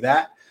how to do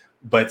that,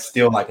 but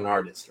still like an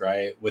artist,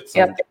 right? With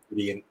some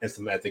integrity and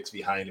some ethics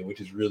behind it, which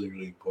is really,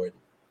 really important.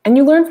 And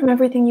you learn from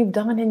everything you've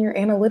done in your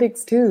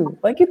analytics too.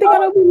 Like you think I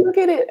don't look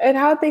at it and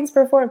how things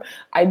perform.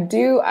 I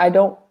do. I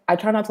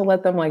try not to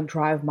let them like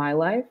drive my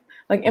life.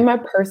 Like in my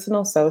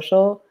personal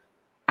social,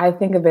 I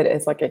think of it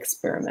as like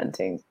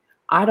experimenting.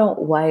 I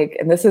don't like,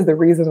 and this is the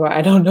reason why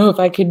I don't know if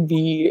I could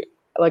be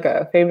like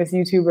a famous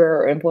YouTuber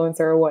or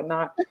influencer or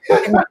whatnot.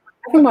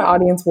 I think my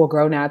audience will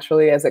grow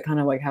naturally as it kind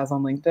of like has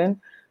on LinkedIn.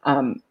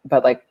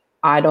 But like,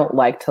 I don't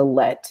like to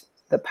let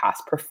the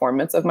past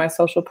performance of my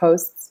social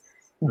posts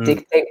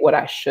dictate what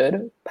I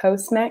should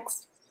post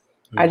next.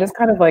 I just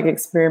kind of like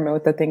experiment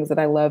with the things that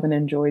I love and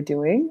enjoy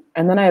doing.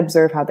 And then I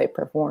observe how they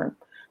perform.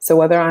 So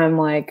whether I'm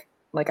like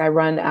I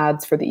run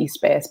ads for the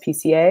East Bay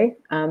SPCA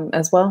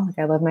as well. Like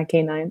I love my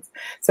canines.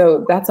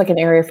 So that's like an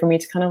area for me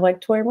to kind of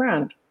like toy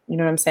around, you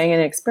know what I'm saying?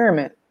 And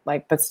experiment,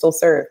 like, but still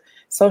serve.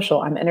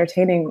 Social, I'm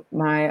entertaining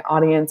my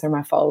audience or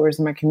my followers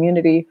and my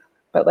community,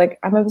 but like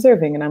I'm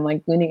observing and I'm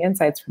like gleaning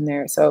insights from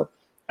there. So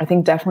I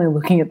think definitely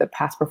looking at the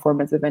past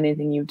performance of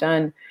anything you've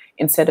done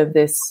instead of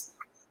this,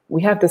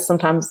 we have this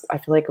sometimes I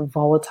feel like a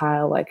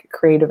volatile, like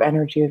creative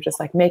energy of just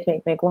like make,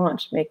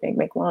 launch, make,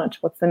 launch.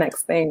 What's the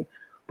next thing?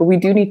 But we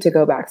do need to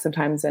go back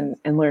sometimes and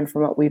learn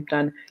from what we've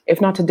done,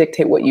 if not to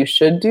dictate what you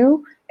should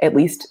do, at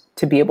least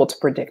to be able to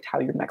predict how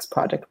your next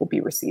project will be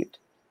received.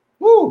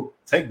 Woo!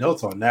 Take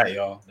notes on that,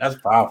 y'all. That's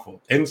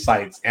powerful.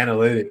 Insights,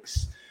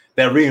 analytics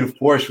that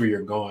reinforce where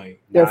you're going.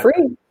 They're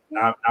free.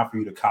 Not for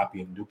you to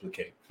copy and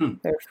duplicate.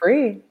 They're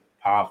free.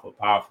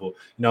 Powerful.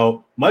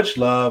 Much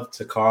love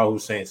to Carl,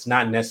 who's saying it's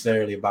not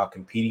necessarily about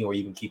competing or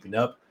even keeping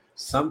up.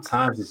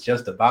 Sometimes it's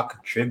just about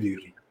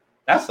contributing.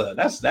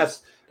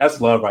 That's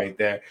love right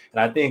there. And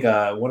I think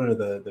one of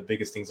the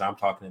biggest things I'm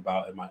talking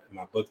about in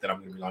my book that I'm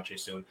going to be launching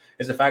soon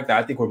is the fact that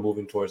I think we're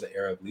moving towards the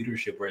era of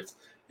leadership where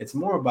it's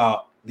more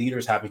about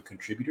leaders having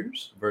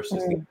contributors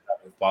versus leaders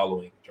having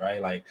followings,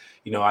 right? Like,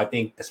 I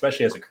think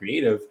especially as a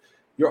creative,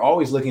 you're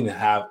always looking to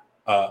have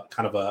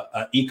kind of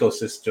a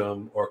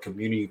ecosystem or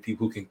community of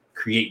people who can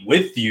create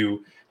with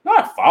you,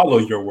 not follow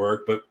your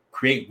work, but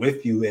create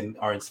with you and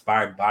are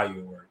inspired by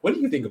your work. What do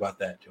you think about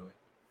that, Joy?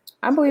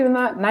 I believe in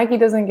that. Nike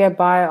doesn't get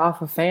by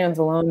off of fans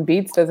alone.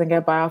 Beats doesn't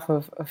get by off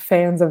of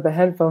fans of the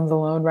headphones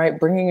alone, right?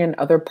 Bringing in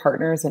other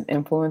partners and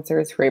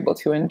influencers who are able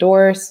to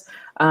endorse,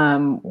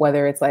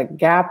 whether it's like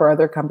Gap or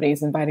other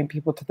companies inviting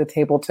people to the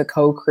table to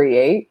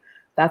co-create.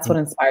 That's what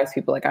inspires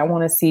people. Like I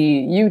want to see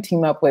you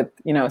team up with,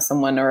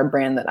 someone or a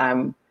brand that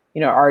I'm,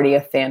 already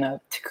a fan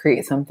of to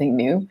create something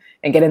new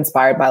and get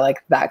inspired by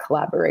like that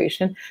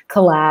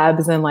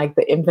collabs and like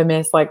the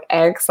infamous like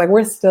X, like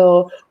we're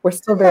still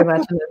very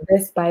much in the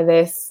this by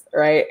this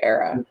right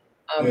era.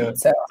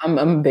 So I'm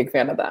a big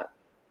fan of that.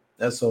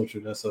 That's so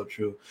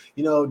true.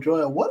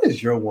 Joy, what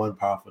is your one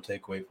powerful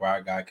takeaway for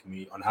our guide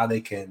community on how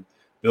they can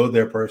build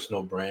their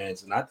personal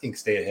brands and I think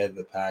stay ahead of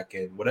the pack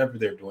in whatever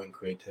they're doing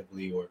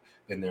creatively or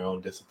in their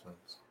own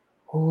disciplines?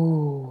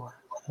 Ooh,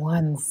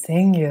 one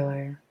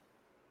singular.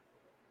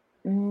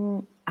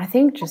 I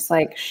think just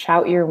like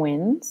shout your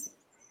wins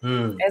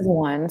is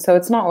one. So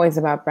it's not always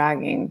about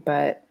bragging,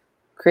 but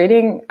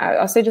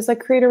I'll say just like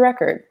create a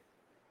record.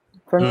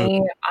 For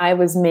me, I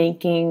was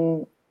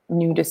making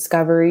new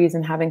discoveries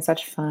and having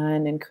such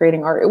fun and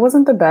creating art. It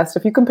wasn't the best.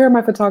 If you compare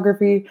my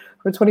photography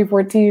from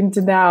 2014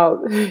 to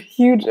now,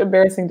 huge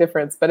embarrassing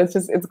difference, but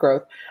it's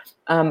growth.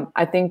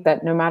 I think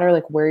that no matter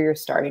like where you're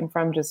starting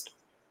from, just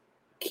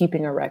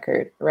keeping a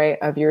record, right,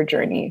 of your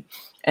journey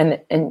and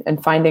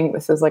finding,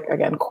 this is like,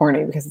 again,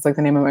 corny because it's like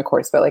the name of my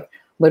course, but like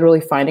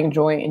literally finding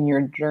joy in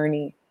your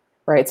journey,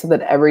 right? So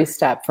that every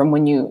step from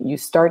when you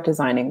start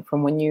designing,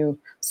 from when you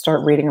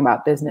start reading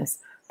about business,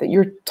 that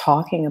you're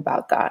talking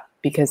about that,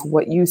 because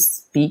what you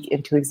speak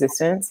into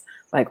existence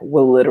like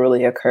will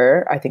literally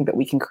occur. I think that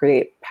we can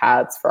create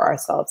paths for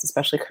ourselves,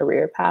 especially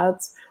career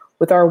paths,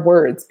 with our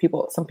words.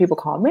 Some people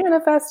call it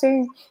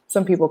manifesting,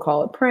 some people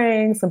call it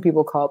praying, some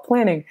people call it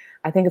planning.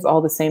 I think it's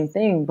all the same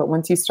thing. But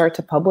once you start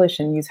to publish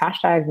and use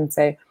hashtags and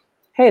say,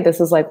 hey,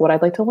 this is like what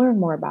I'd like to learn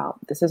more about,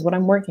 this is what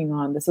I'm working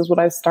on, this is what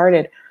I've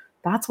started,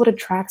 that's what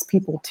attracts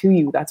people to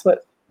you. That's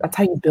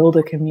how you build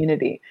a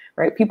community,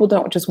 right? People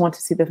don't just want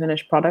to see the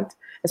finished product,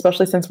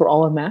 especially since we're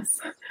all a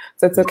mess.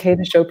 So it's okay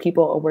to show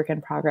people a work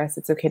in progress.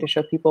 It's okay to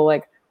show people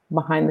like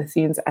behind the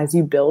scenes as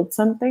you build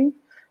something.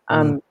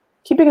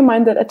 Keeping in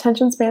mind that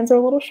attention spans are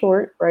a little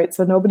short, right?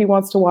 So nobody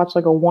wants to watch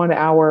like a 1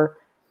 hour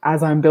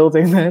as I'm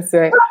building this,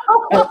 right?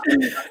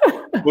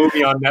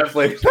 Movie on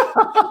Netflix.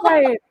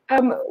 Right.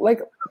 Like,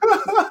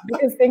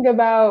 because think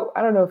about,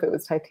 I don't know if it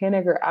was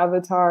Titanic or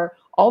Avatar,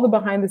 all the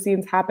behind the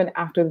scenes happen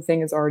after the thing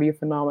is already a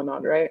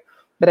phenomenon, right?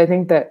 But I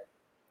think that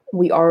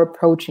we are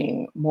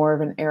approaching more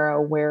of an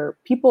era where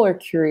people are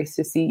curious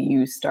to see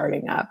you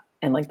starting up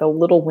and like the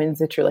little wins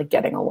that you're like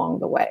getting along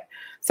the way.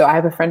 So I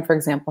have a friend, for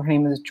example, her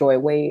name is Joy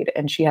Wade,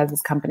 and she has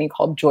this company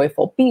called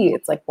Joyful Bee.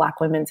 It's like Black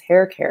women's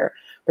hair care,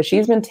 but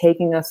she's been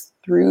taking us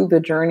through the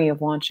journey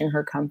of launching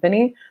her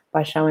company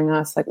by showing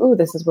us like, oh,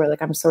 this is where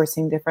like I'm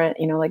sourcing different,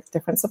 like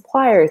different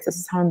suppliers. This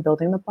is how I'm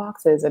building the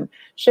boxes and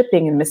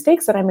shipping and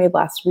mistakes that I made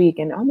last week.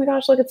 And oh my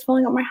gosh, look, it's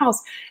filling up my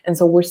house. And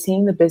so we're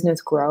seeing the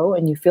business grow,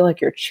 and you feel like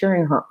you're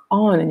cheering her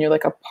on, and you're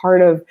like a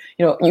part of,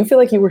 you feel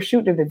like you were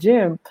shooting in the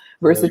gym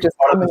versus just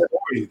part of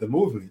the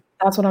movement.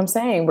 That's what I'm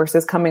saying,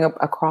 versus coming up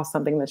across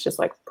something that's just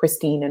like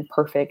pristine and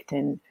perfect.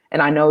 And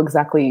I know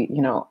exactly,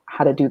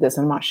 how to do this.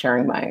 I'm not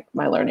sharing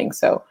my learning.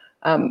 So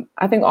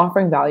I think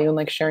offering value and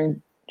like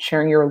sharing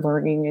your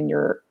learning and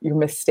your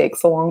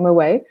mistakes along the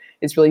way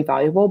is really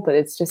valuable. But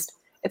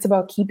it's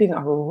about keeping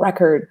a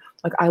record.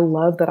 Like, I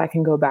love that I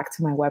can go back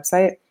to my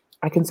website.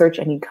 I can search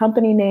any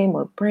company name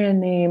or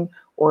brand name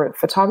or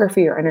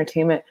photography or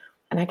entertainment,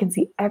 and I can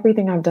see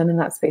everything I've done in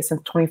that space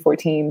since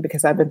 2014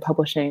 because I've been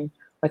publishing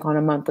like on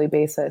a monthly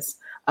basis.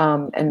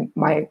 And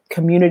my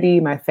community,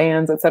 my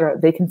fans, et cetera,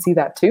 they can see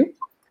that too.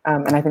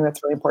 And I think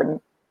that's really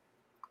important.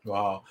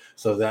 Wow.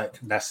 So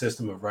that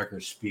system of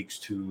records speaks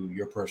to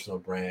your personal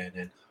brand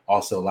and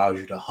also allows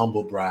you to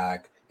humble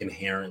brag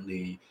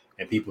inherently,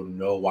 and people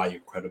know why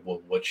you're credible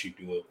in what you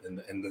do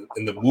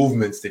and the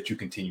movements that you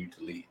continue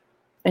to lead.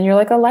 And you're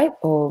like a light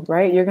bulb,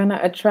 right? You're going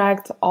to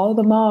attract all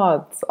the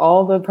mods,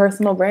 all the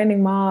personal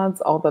branding mods,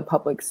 all the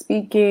public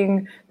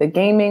speaking, the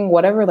gaming,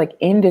 whatever like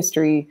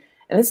industry.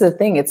 And this is the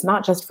thing, it's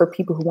not just for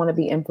people who want to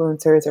be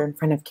influencers or in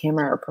front of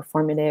camera or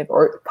performative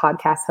or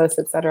podcast hosts,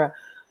 et cetera.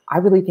 I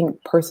really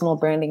think personal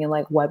branding and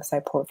like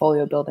website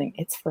portfolio building,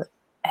 it's for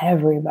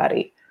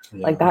everybody.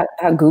 Yeah. Like that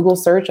Google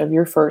search of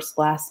your first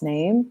last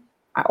name,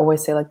 I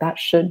always say like that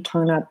should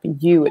turn up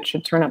you. It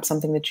should turn up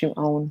something that you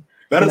own.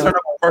 Better turn up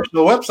a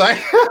personal website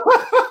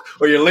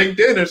or your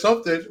LinkedIn or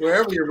something,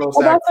 wherever you're most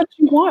active. That's what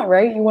you want,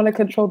 right? You want to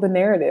control the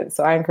narrative.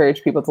 So I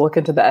encourage people to look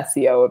into the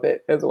SEO of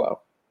it as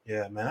well.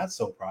 Yeah, man, that's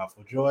so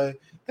powerful. Joy,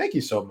 thank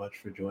you so much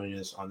for joining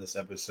us on this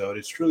episode.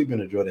 It's truly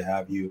been a joy to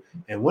have you.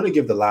 And want to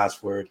give the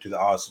last word to the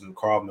awesome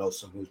Carl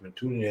Milsom, who's been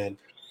tuning in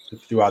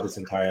throughout this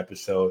entire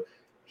episode.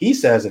 He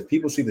says, if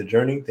people see the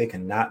journey, they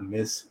cannot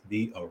miss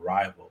the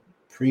arrival.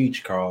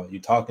 Preach, Carl.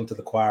 You're talking to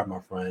the choir, my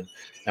friend.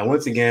 And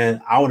once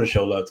again, I want to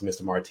show love to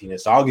Mr.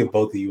 Martinez. So I'll give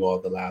both of you all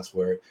the last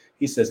word.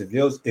 He says,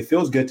 it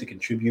feels good to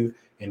contribute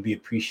and be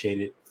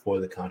appreciated for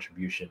the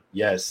contribution.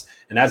 Yes.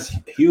 And that's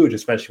huge,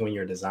 especially when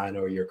you're a designer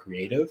or you're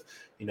creative.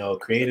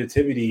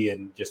 Creativity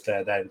and just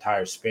that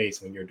entire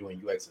space when you're doing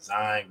UX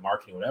design,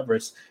 marketing, whatever,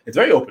 it's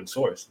very open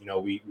source.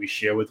 We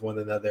share with one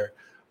another,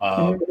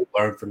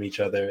 learn from each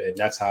other, and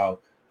that's how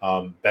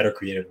better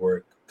creative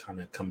work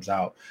kind of comes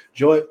out.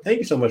 Joy, thank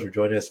you so much for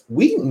joining us.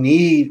 We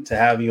need to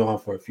have you on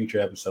for a future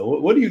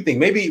episode. What do you think?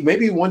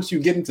 Maybe once you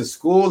get into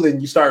school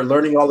and you start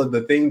learning all of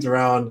the things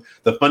around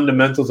the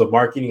fundamentals of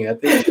marketing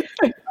ethics,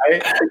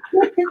 right?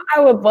 I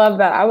would love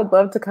that. I would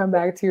love to come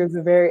back to you as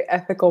a very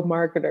ethical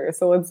marketer.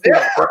 So let's do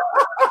that.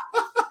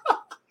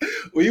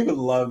 We would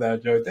love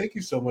that, Joy. Thank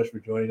you so much for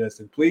joining us.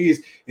 And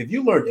please, if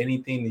you learned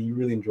anything and you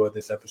really enjoyed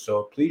this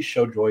episode, please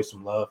show Joy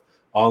some love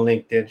on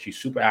LinkedIn. She's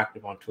super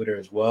active on Twitter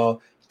as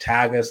well.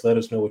 Tag us, let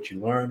us know what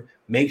you learned.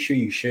 Make sure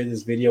you share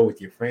this video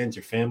with your friends,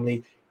 your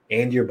family,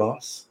 and your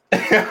boss.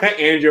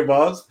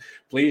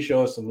 Please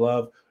show us some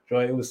love.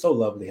 Joy, it was so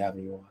lovely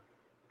having you on.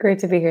 Great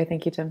to be here.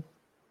 Thank you, Tim.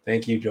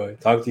 Thank you, Joy.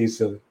 Talk to you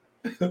soon.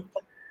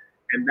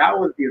 And that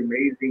was the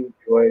amazing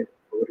Joy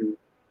Ofodu.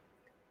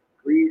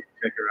 Please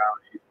check her out.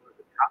 She's one of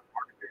the top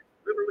marketers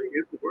literally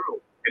in the world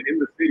and in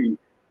the city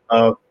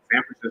of San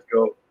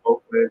Francisco,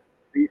 Oakland.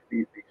 Please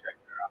check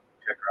her out.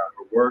 Check her out.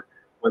 Her work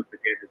once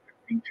again has been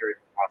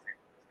featured in Los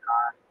Angeles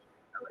Times,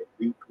 LA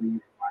Weekly,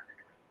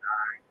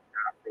 529,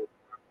 Afro,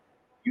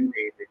 you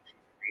name it.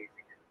 She's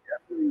amazing. And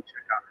definitely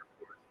check out her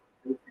course.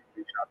 Feel free to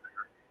reach out to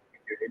her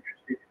if you're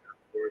interested in her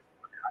course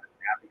on how to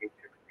navigate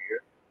your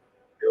career,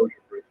 build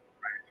your personal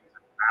brand. She's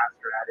a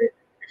master at it,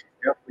 and she's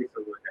definitely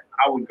someone that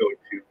I would go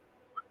to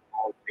on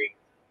all things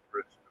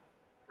personal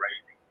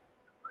branding.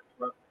 Much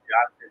love to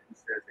Jonathan, who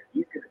says that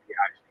he's going to be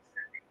actually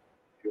sending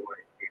Joy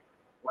a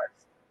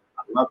request.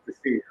 I love to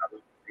see it. I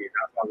love to see it.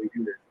 That's why we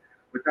do this.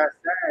 With that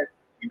said,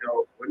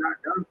 we're not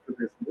done for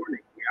this morning.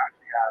 We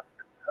actually have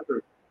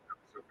another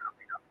episode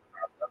coming up with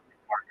our lovely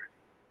partners.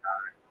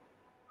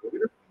 We're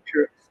going to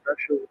feature a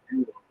special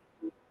duo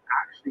who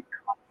actually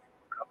comes from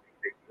a company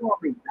that you all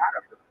may not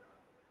have heard of,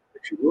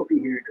 but you will be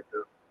hearing of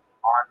them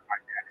on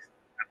our next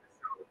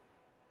episode.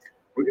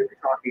 We're going to be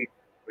talking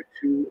with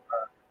two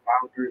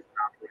founders and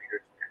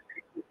operators at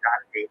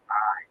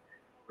Pickle.ai,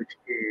 which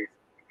is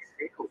a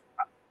sales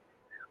platform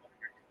to help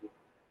your team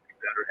be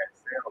better at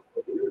sales.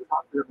 But we're going to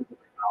talk to them a little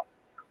bit about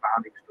the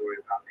founding story,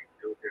 about how they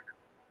built their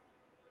company,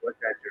 what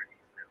that journey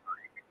has been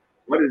like.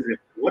 What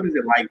is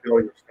it like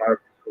going from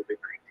startup to COVID-19?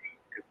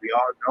 Because we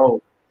all know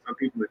some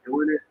people are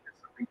doing it and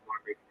some people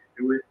are making it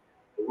do it.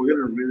 But we're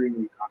going to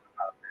really talk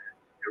about that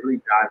and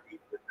really dive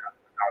deep with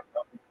our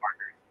lovely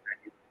partners at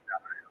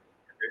Pickle.io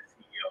and their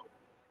CEO,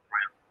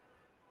 Brian.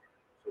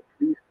 So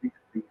please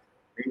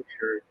make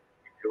sure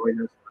you join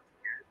us once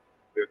again.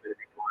 We're going to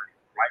be going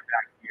right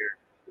back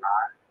here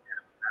live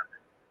at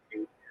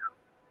 11 a.m.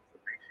 So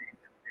make sure you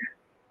tune in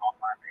on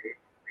my page.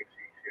 Make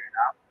sure you share it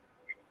out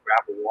and you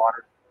grab a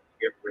water